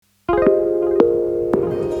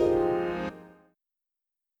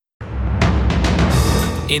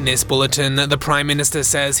In this bulletin, the Prime Minister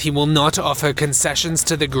says he will not offer concessions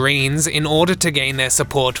to the Greens in order to gain their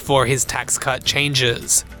support for his tax cut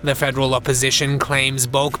changes. The federal opposition claims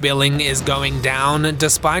bulk billing is going down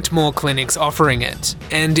despite more clinics offering it.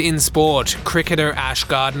 And in sport, cricketer Ash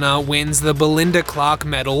Gardner wins the Belinda Clark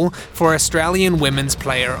Medal for Australian Women's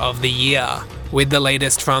Player of the Year. With the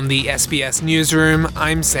latest from the SBS Newsroom,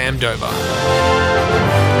 I'm Sam Dover.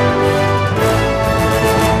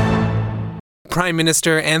 Prime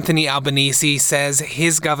Minister Anthony Albanese says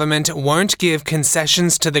his government won't give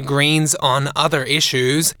concessions to the Greens on other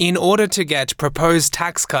issues in order to get proposed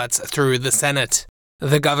tax cuts through the Senate.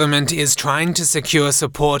 The government is trying to secure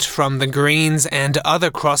support from the Greens and other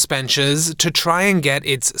crossbenchers to try and get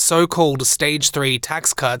its so-called Stage 3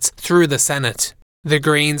 tax cuts through the Senate. The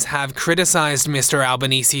Greens have criticised Mr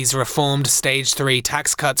Albanese's reformed Stage 3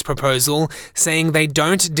 tax cuts proposal, saying they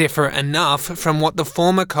don't differ enough from what the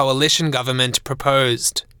former coalition government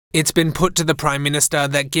proposed. It's been put to the Prime Minister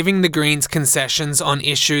that giving the Greens concessions on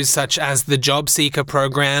issues such as the Job Seeker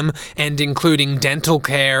program and including dental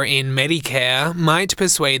care in Medicare might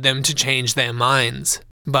persuade them to change their minds.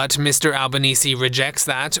 But Mr Albanese rejects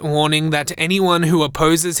that, warning that anyone who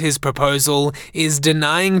opposes his proposal is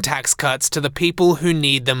denying tax cuts to the people who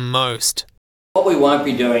need them most. What we won't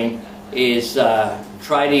be doing is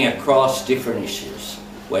trading across different issues.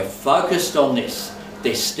 We're focused on this.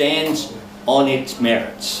 This stands on its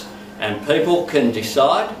merits, and people can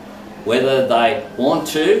decide whether they want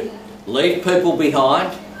to leave people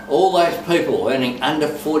behind. All those people earning under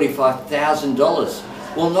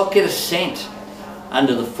 $45,000 will not get a cent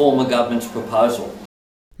under the former government's proposal.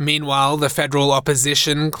 Meanwhile, the federal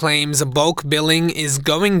opposition claims bulk billing is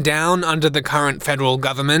going down under the current federal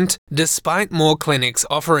government, despite more clinics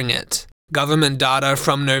offering it. Government data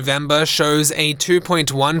from November shows a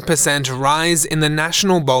 2.1% rise in the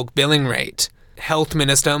national bulk billing rate. Health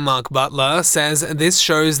Minister Mark Butler says this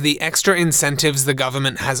shows the extra incentives the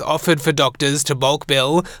government has offered for doctors to bulk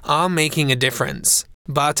bill are making a difference.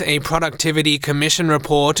 But a Productivity Commission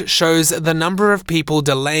report shows the number of people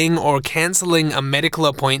delaying or cancelling a medical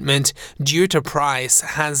appointment due to price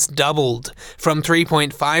has doubled, from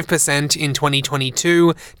 3.5% in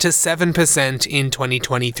 2022 to 7% in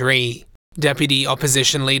 2023. Deputy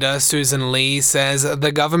Opposition Leader Susan Lee says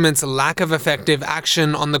the government's lack of effective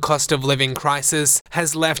action on the cost of living crisis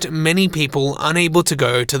has left many people unable to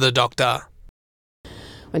go to the doctor.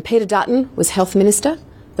 When Peter Dutton was Health Minister,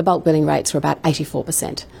 the bulk billing rates were about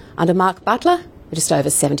 84%. Under Mark Butler, just over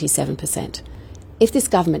 77%. If this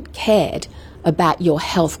government cared about your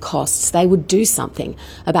health costs, they would do something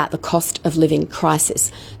about the cost of living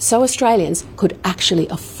crisis so Australians could actually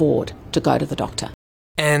afford to go to the doctor.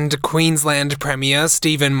 And Queensland Premier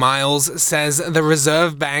Stephen Miles says the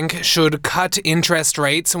Reserve Bank should cut interest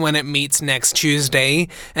rates when it meets next Tuesday,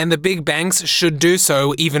 and the big banks should do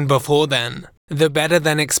so even before then. The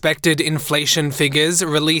better-than-expected inflation figures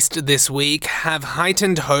released this week have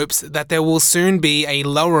heightened hopes that there will soon be a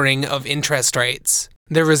lowering of interest rates.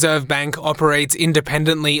 The Reserve Bank operates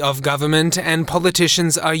independently of government, and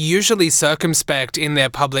politicians are usually circumspect in their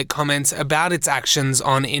public comments about its actions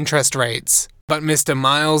on interest rates. But Mr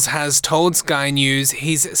Miles has told Sky News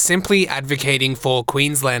he's simply advocating for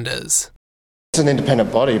Queenslanders. It's an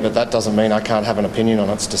independent body, but that doesn't mean I can't have an opinion on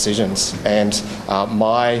its decisions. And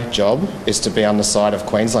my job is to be on the side of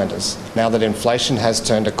Queenslanders. Now that inflation has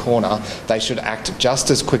turned a corner, they should act just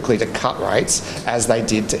as quickly to cut rates as they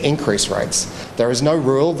did to increase rates. There is no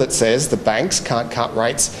rule that says the banks can't cut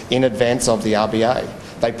rates in advance of the RBA.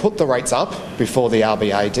 They put the rates up before the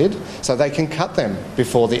RBA did, so they can cut them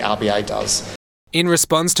before the RBA does. In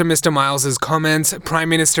response to Mr Miles's comments, Prime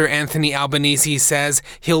Minister Anthony Albanese says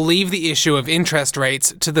he'll leave the issue of interest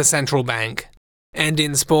rates to the central bank. And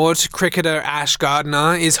in sport, cricketer Ash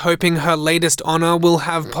Gardner is hoping her latest honour will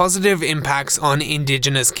have positive impacts on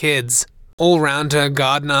Indigenous kids. All-rounder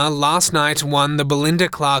Gardner last night won the Belinda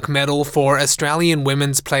Clark Medal for Australian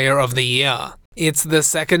Women's Player of the Year. It's the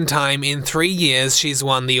second time in 3 years she's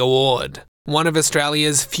won the award. One of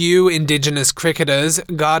Australia's few Indigenous cricketers,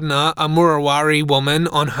 Gardner, a Murawari woman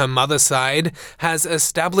on her mother's side, has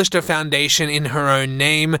established a foundation in her own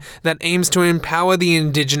name that aims to empower the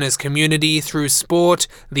Indigenous community through sport,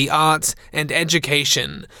 the arts, and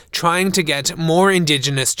education, trying to get more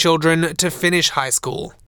Indigenous children to finish high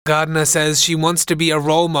school. Gardner says she wants to be a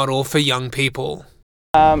role model for young people.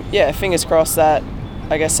 Fingers crossed that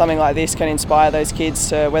I guess something like this can inspire those kids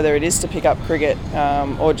to, whether it is to pick up cricket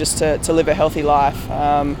or just to live a healthy life.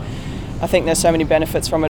 I think there's so many benefits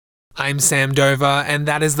from it. I'm Sam Dover, and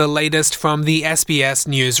that is the latest from the SBS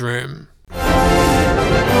Newsroom.